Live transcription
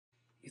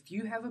If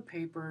you have a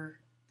paper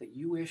that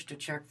you wish to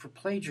check for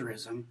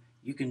plagiarism,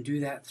 you can do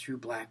that through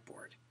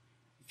Blackboard.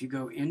 If you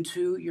go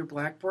into your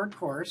Blackboard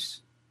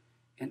course,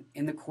 and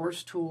in the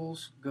course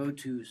tools, go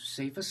to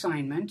Safe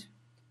Assignment,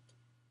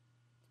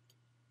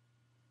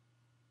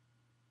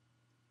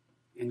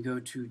 and go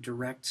to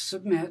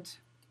DirectSubmit,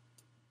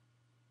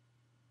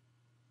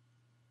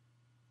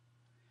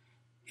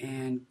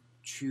 and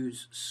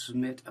choose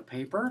Submit a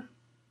Paper,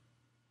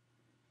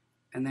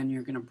 and then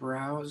you're going to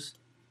browse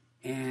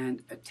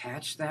and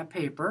attach that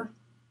paper.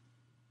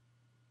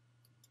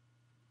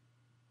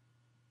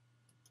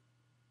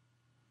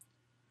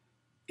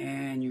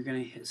 And you're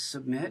going to hit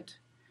Submit.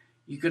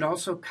 You could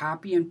also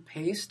copy and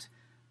paste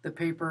the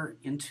paper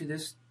into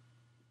this,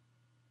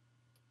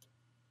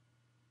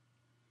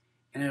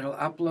 and it'll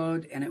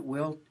upload, and it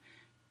will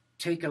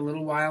take a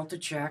little while to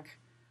check.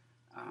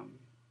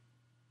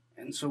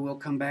 And so we'll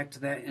come back to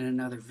that in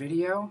another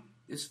video.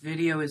 This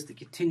video is the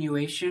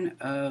continuation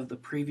of the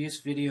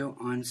previous video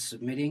on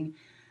submitting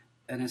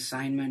an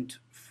assignment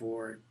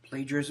for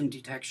plagiarism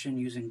detection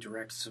using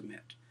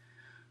DirectSubmit.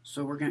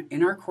 So we're going to,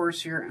 in our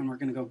course here, and we're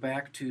going to go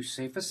back to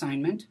Safe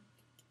Assignment.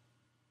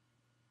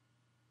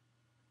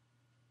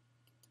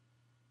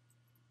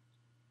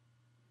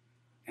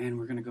 And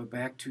we're going to go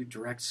back to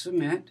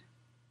DirectSubmit.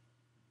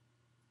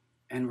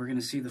 And we're going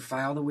to see the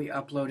file that we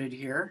uploaded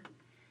here.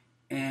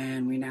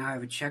 And we now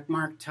have a check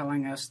mark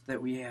telling us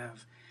that we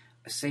have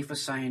a Safe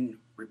Assign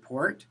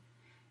report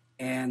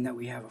and that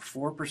we have a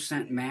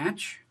 4%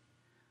 match.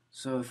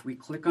 So if we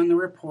click on the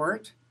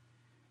report,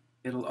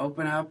 it'll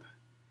open up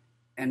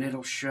and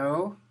it'll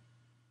show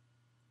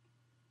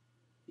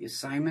the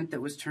assignment that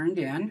was turned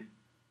in,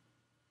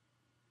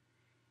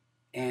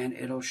 and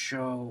it'll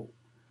show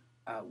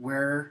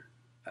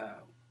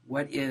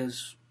what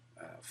is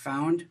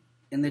found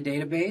in the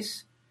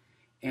database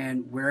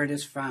and where it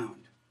is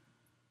found.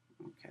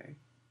 Okay,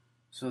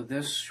 so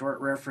this short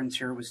reference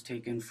here was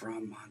taken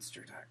from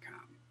monster.com.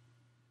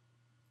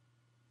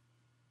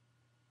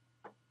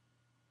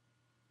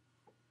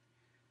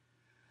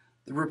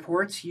 The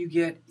reports you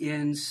get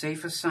in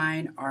Safe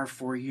Assign are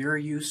for your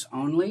use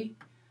only.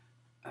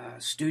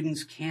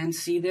 Students can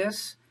see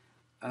this,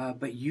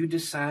 but you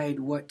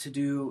decide what to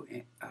do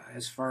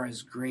as far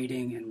as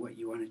grading and what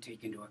you want to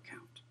take into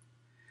account.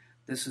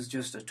 This is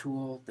just a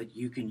tool that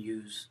you can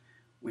use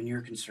when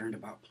you're concerned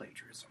about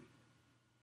plagiarism.